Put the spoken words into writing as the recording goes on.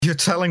You're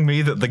telling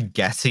me that the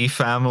Getty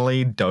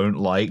family don't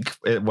like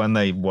it when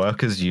they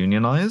workers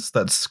unionize?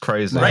 That's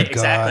crazy. Right,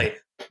 exactly.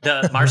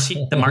 The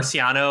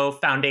Marciano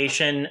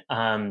Foundation,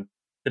 the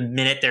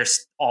minute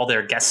there's all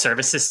their guest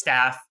services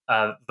staff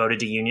voted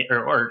to union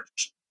or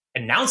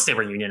announced they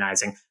were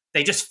unionizing,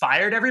 they just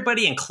fired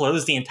everybody and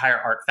closed the entire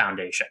art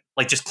foundation.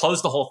 Like, just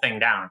closed the whole thing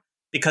down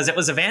because it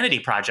was a vanity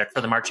project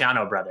for the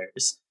Marciano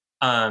brothers.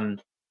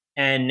 And,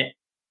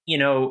 you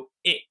know,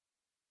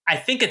 I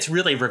think it's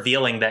really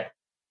revealing that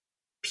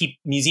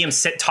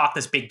museums talk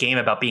this big game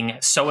about being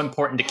so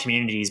important to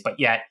communities, but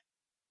yet,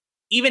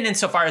 even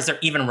insofar as they're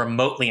even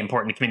remotely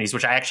important to communities,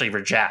 which I actually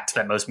reject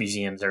that most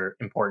museums are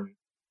important.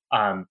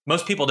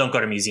 Most people don't go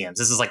to museums.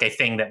 This is like a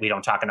thing that we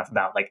don't talk enough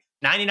about. Like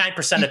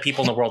 99% of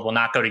people in the world will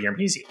not go to your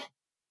museum.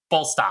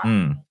 Full stop.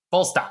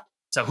 Full stop.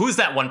 So who's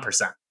that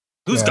 1%?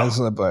 Who's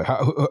going?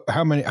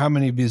 How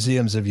many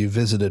museums have you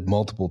visited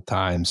multiple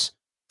times?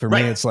 For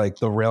me, it's like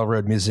the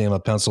Railroad Museum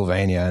of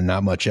Pennsylvania and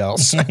not much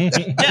else. And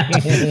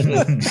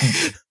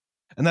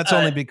that's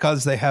only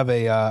because they have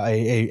a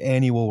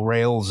annual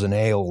Rails and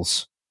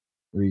Ales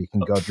where you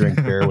can go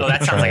drink beer with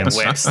that sounds like a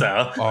Wix,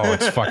 though. Oh,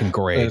 it's fucking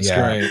great. That's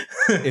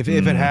great. If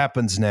it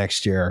happens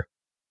next year,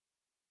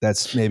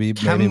 that's maybe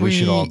we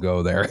should all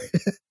go there.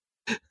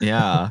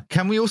 Yeah.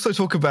 Can we also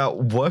talk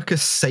about worker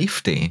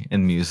safety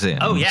in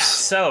museums? Oh, yeah.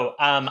 So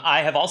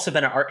I have also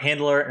been an art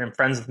handler and I'm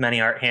friends with many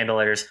art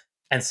handlers.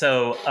 And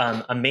so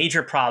a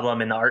major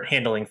problem in the art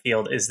handling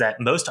field is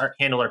that most art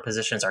handler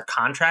positions are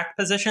contract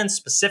positions.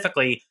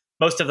 Specifically,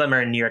 most of them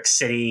are in New York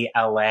City,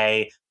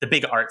 LA, the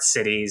big art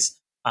cities.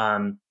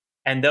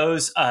 And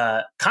those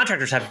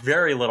contractors have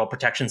very little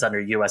protections under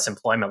U.S.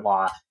 employment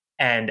law.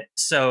 And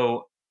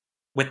so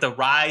with the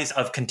rise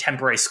of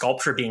contemporary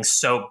sculpture being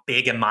so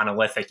big and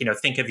monolithic, you know,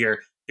 think of your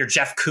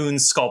Jeff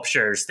Koons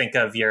sculptures, think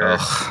of your,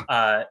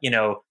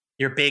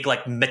 your big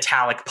like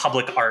metallic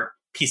public art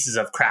pieces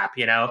of crap,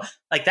 you know,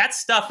 like that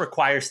stuff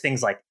requires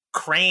things like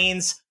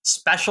cranes,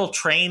 special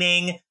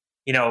training,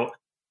 you know,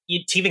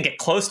 to even get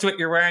close to it,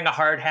 you're wearing a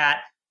hard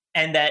hat.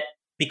 And that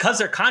because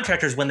they're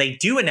contractors, when they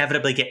do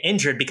inevitably get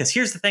injured, because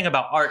here's the thing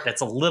about art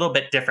that's a little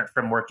bit different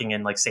from working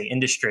in, like, say,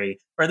 industry,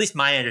 or at least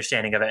my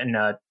understanding of it. And,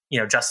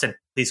 Justin,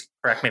 please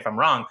correct me if I'm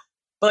wrong.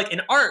 But like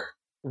in art,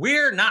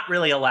 we're not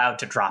really allowed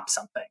to drop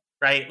something,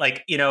 right?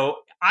 Like, you know,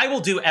 I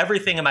will do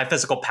everything in my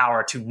physical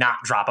power to not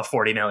drop a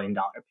 $40 million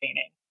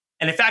painting.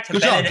 And in fact, have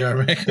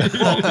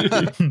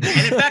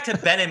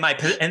been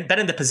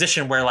in the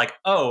position where, like,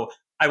 I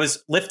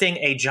was lifting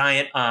a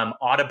giant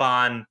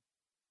Audubon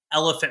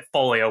elephant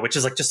folio, which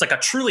is like just like a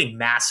truly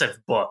massive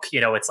book.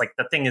 You know, it's like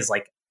the thing is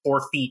like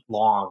 4 feet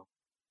long.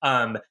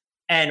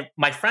 And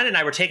my friend and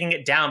I were taking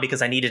it down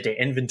because I needed to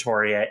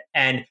inventory it.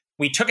 And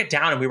we took it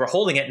down and we were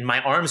holding it and my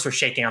arms were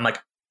shaking. I'm like,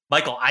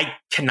 Michael, I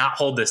cannot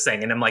hold this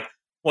thing. And I'm like,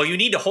 well, you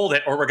need to hold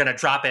it or we're going to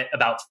drop it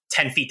about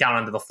 10 feet down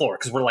onto the floor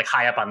because we're like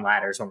high up on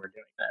ladders when we're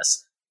doing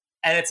this.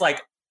 And it's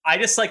like, I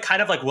just like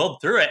kind of like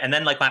willed through it. And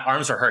then like my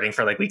arms were hurting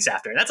for like weeks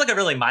after. And that's like a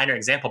really minor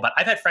example. But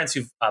I've had friends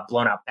who've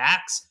blown out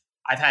backs.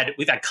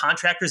 We've had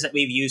contractors that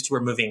we've used who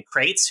are moving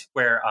crates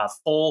where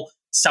full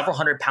several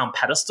 100-pound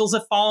pedestals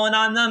have fallen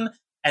on them.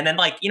 And then,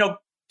 like, you know,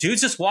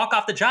 dudes just walk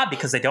off the job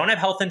because they don't have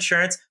health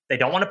insurance. They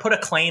don't want to put a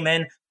claim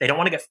in. They don't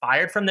want to get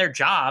fired from their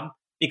job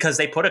because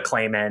they put a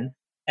claim in.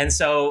 And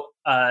so,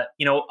 a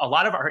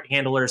lot of art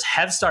handlers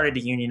have started to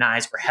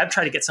unionize or have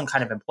tried to get some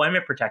kind of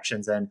employment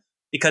protections in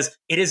because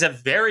it is a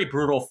very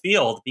brutal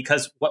field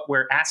because what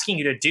we're asking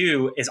you to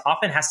do is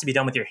often has to be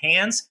done with your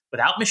hands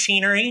without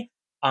machinery.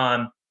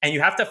 And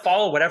you have to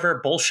follow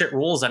whatever bullshit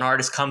rules an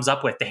artist comes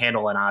up with to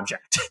handle an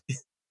object.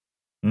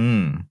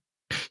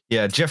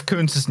 Yeah, Jeff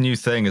Koons' new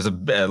thing is a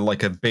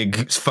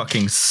big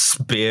fucking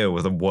spear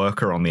with a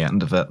worker on the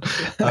end of it.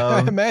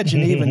 I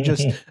imagine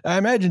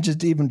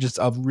just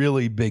a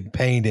really big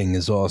painting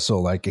is also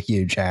like a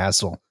huge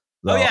hassle.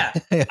 Oh, yeah.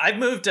 I've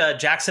moved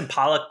Jackson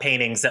Pollock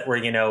paintings that were,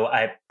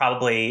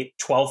 probably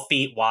 12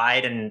 feet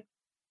wide and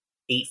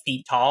 8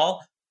 feet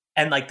tall.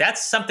 And like,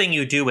 that's something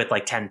you do with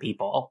like 10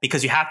 people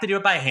because you have to do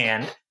it by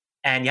hand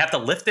and you have to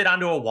lift it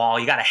onto a wall.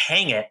 You got to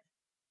hang it.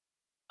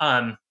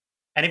 And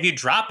if you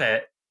drop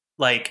it,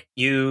 like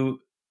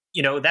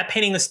that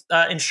painting is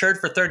insured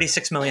for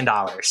 $36 million.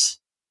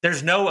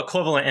 There's no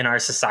equivalent in our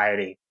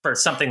society for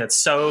something that's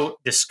so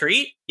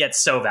discreet, yet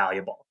so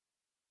valuable.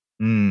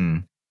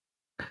 And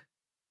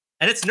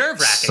it's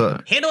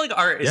nerve-wracking. Handling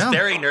art is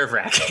very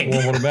nerve-wracking.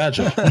 Well, I would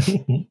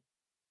imagine.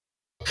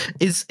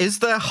 Is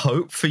there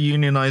hope for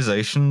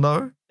unionization,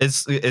 though?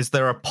 Is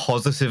there a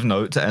positive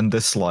note to end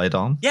this slide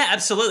on? Yeah,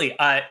 absolutely.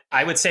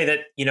 I would say that,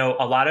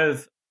 a lot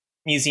of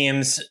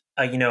museums,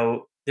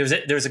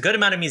 there's a good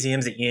amount of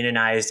museums that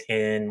unionized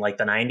in like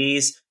the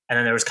 90s. And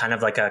then there was kind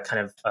of like a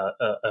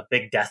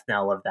big death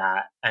knell of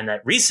that. And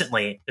that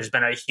recently there's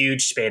been a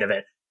huge spate of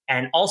it.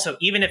 And also,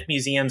 even if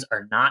museums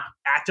are not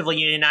actively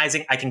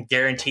unionizing, I can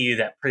guarantee you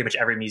that pretty much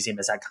every museum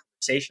has had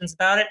conversations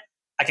about it.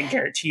 I can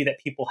guarantee you that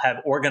people have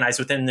organized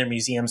within their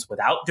museums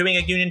without doing a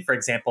union. For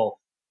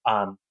example,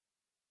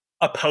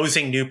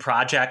 opposing new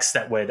projects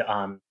that would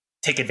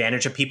take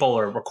advantage of people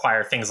or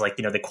require things like,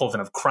 the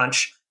equivalent of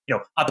crunch.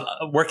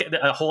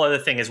 A whole other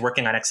thing is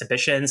working on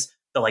exhibitions.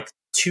 The like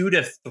 2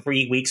 to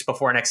 3 weeks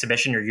before an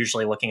exhibition, you're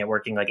usually looking at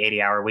working like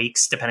 80-hour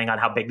weeks, depending on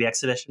how big the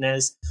exhibition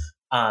is.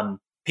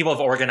 People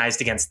have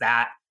organized against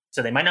that.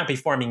 So they might not be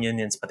forming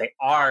unions, but they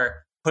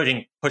are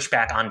putting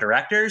pushback on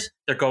directors.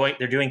 They're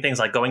doing things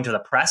like going to the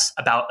press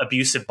about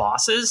abusive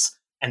bosses,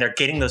 and they're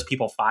getting those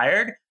people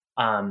fired.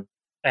 And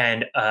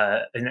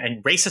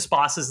racist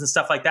bosses and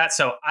stuff like that.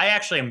 So I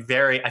actually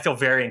I feel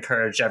very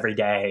encouraged every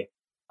day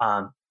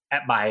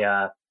at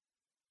my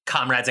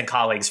comrades and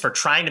colleagues for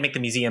trying to make the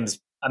museums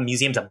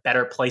a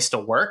better place to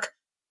work.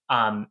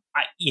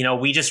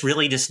 We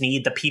just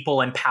need the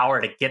people in power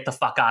to get the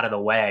fuck out of the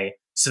way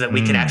so that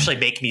we can actually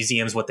make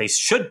museums what they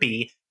should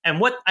be and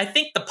what I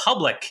think the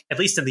public, at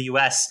least in the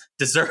US,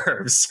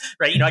 deserves,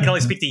 right? I can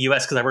only speak to the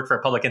US because I work for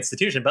a public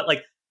institution, but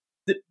like,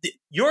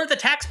 you're the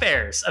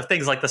taxpayers of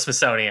things like the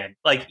Smithsonian.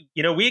 Like,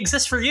 we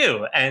exist for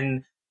you.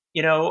 And,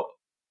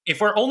 if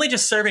we're only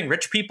just serving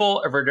rich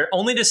people or we're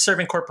only just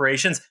serving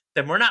corporations,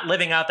 then we're not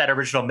living out that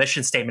original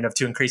mission statement of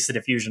to increase the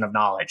diffusion of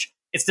knowledge.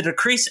 It's to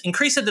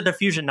increase the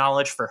diffusion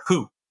knowledge for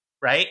who,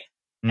 right?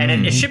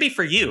 And it should be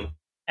for you.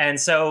 And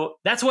so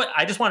that's what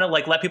I just want to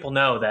like let people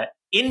know that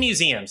in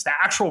museums, the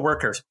actual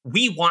workers,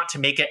 we want to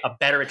make it a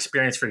better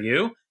experience for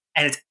you.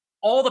 And it's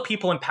all the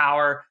people in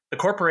power, the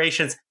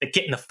corporations that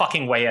get in the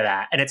fucking way of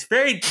that. And it's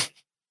very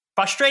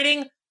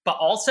frustrating, but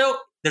also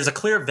there's a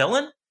clear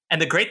villain.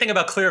 And the great thing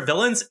about clear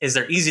villains is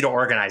they're easy to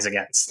organize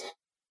against.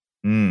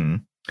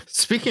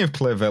 Speaking of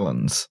clear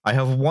villains, I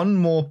have one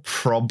more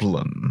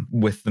problem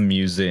with the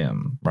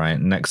museum,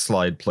 right? Next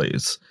slide,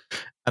 please.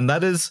 And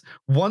that is,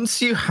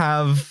 once you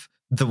have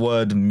the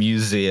word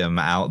museum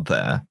out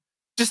there,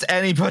 just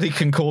anybody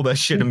can call their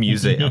shit a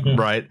museum,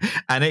 right?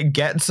 And it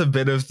gets a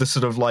bit of the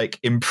sort of like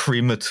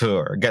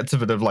imprimatur, gets a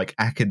bit of like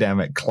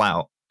academic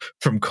clout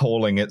from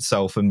calling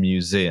itself a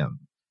museum.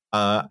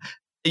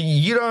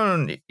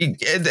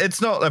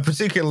 It's not a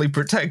particularly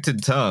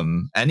protected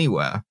term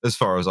anywhere, as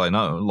far as I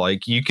know.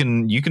 Like you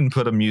can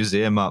put a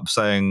museum up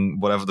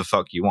saying whatever the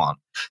fuck you want,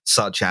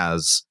 such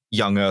as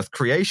young Earth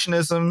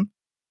creationism.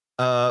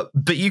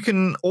 But you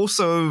can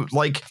also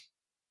like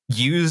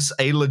use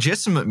a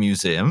legitimate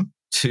museum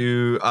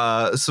to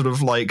sort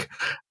of like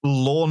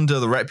launder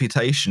the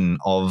reputation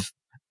of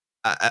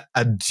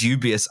a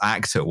dubious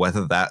actor,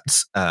 whether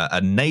that's a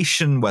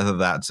nation, whether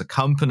that's a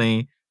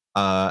company.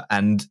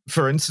 And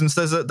for instance,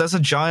 there's a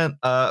giant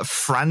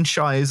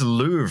franchise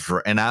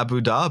Louvre in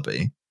Abu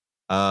Dhabi,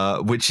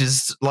 which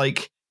is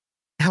like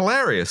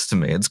hilarious to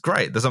me. It's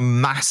great. There's a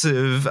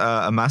massive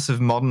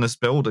modernist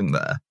building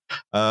there,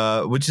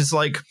 which is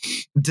like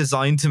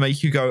designed to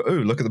make you go,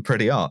 "Ooh, look at the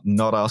pretty art,"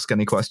 not ask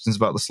any questions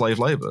about the slave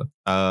labor.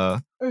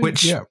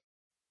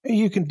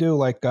 You can do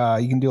like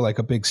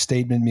a big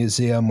statement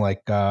museum,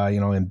 like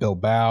in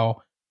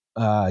Bilbao.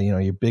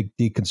 Your big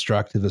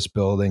deconstructivist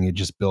building, you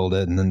just build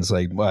it, and then it's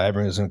like, well,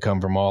 everyone's going to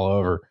come from all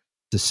over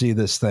to see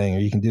this thing. Or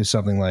you can do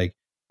something like,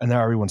 and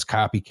now everyone's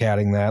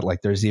copycatting that.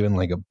 Like, there's even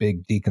like a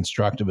big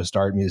deconstructivist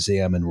art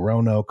museum in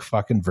Roanoke,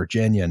 fucking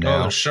Virginia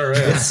now. Oh, it sure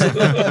is.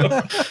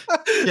 Yeah,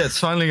 it's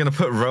finally going to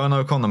put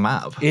Roanoke on the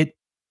map. It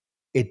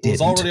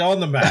was already on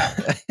the map.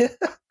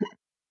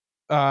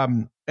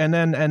 And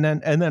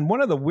then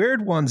one of the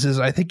weird ones is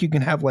I think you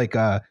can have like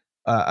a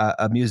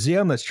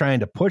museum that's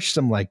trying to push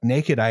some like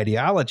naked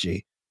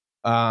ideology,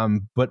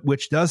 but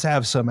which does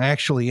have some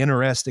actually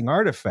interesting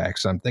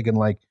artifacts. I'm thinking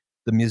like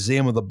the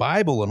Museum of the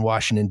Bible in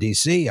Washington,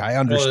 D.C. I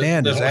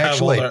understand is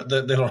actually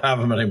they don't have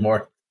them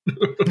anymore.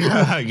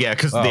 Yeah,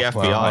 because the FBI.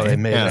 Well, they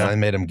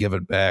made them give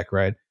it back,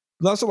 right?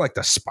 But also like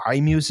the Spy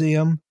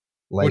Museum.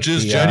 Like which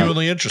is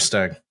genuinely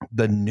interesting.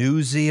 The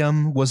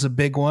Newseum was a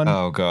big one.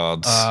 Oh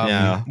God,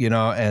 yeah.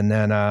 And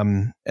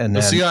then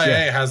the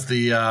CIA has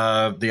the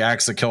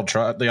axe that killed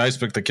the ice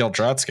pick that killed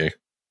Trotsky.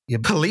 Yeah,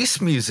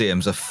 police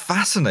museums are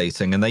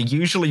fascinating, and they're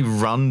usually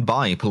run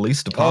by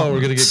police departments. Oh,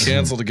 we're gonna get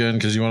canceled again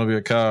because you want to be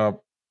a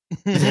cop.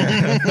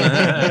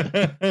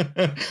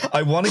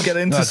 I want to get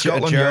into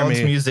Scotland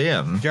Yard's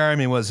museum.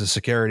 Jeremy was a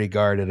security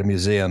guard at a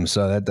museum,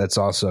 so that's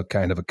also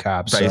kind of a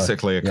cop.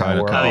 Basically, a kind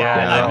of cop. Oh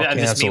yeah, I'm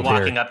just me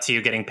walking up to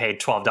you, getting paid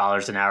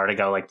 $12 an hour to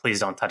go. Like, please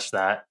don't touch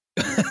that.